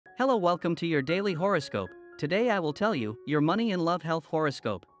Hello, welcome to your daily horoscope. Today I will tell you your money and love health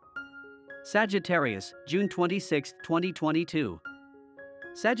horoscope. Sagittarius, June 26, 2022.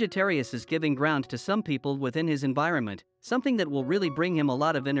 Sagittarius is giving ground to some people within his environment, something that will really bring him a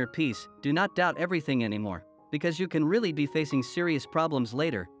lot of inner peace. Do not doubt everything anymore, because you can really be facing serious problems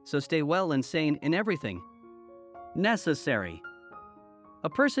later, so stay well and sane in everything necessary. A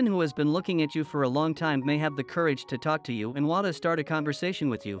person who has been looking at you for a long time may have the courage to talk to you and want to start a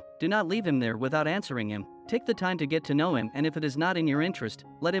conversation with you. Do not leave him there without answering him. Take the time to get to know him, and if it is not in your interest,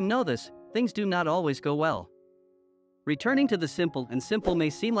 let him know this. Things do not always go well. Returning to the simple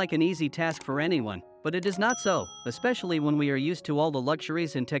may seem like an easy task for anyone, but it is not so, especially when we are used to all the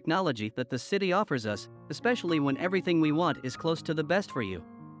luxuries and technology that the city offers us, especially when everything we want is close to the best for you.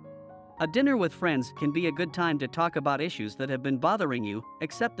 A dinner with friends can be a good time to talk about issues that have been bothering you,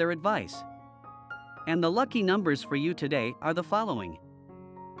 accept their advice. And the lucky numbers for you today are the following: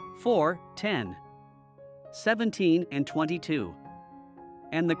 4, 10, 17, and 22.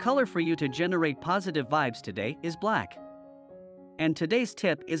 And the color for you to generate positive vibes today is black. And today's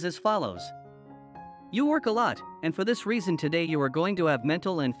tip is as follows. You work a lot, and for this reason today you are going to have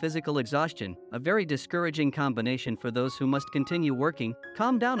mental and physical exhaustion, a very discouraging combination for those who must continue working.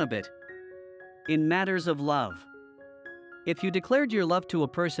 Calm down a bit. In matters of love, if you declared your love to a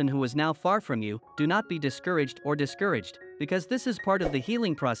person who is now far from you, do not be discouraged or discouraged, because this is part of the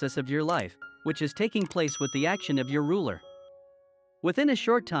healing process of your life, which is taking place with the action of your ruler. Within a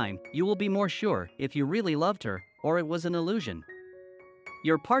short time, you will be more sure if you really loved her, or it was an illusion.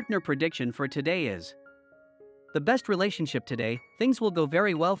 Your partner prediction for today is the best relationship today. Things will go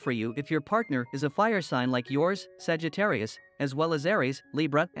very well for you if your partner is a fire sign like yours, Sagittarius, as well as Aries,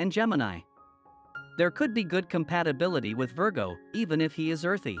 Libra, and Gemini. There could be good compatibility with Virgo, even if he is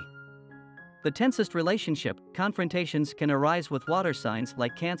earthy. The tensest relationship confrontations can arise with water signs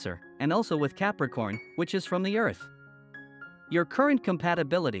like Cancer, and also with Capricorn, which is from the earth. Your current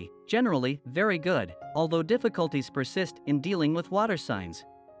compatibility, generally, very good, although difficulties persist in dealing with water signs.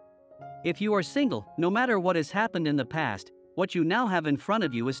 If you are single, no matter what has happened in the past, what you now have in front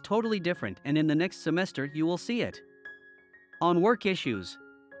of you is totally different, and in the next semester you will see it. On work issues,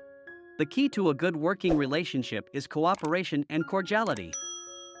 the key to a good working relationship is cooperation and cordiality.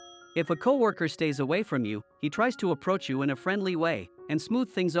 If a coworker stays away from you, he tries to approach you in a friendly way and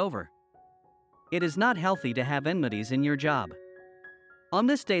smooth things over. It is not healthy to have enmities in your job. On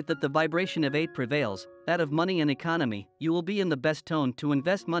this date that the vibration of 8 prevails, that of money and economy, you will be in the best tone to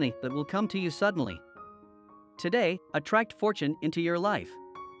invest money that will come to you suddenly. Today, attract fortune into your life.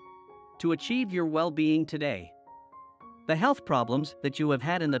 To achieve your well-being today, the health problems that you have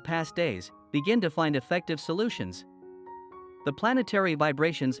had in the past days, begin to find effective solutions. The planetary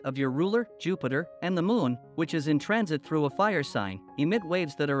vibrations of your ruler, Jupiter, and the moon, which is in transit through a fire sign, emit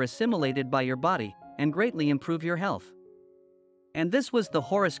waves that are assimilated by your body and greatly improve your health. And this was the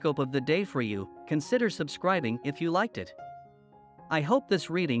horoscope of the day for you. Consider subscribing if you liked it. I hope this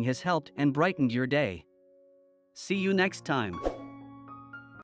reading has helped and brightened your day. See you next time.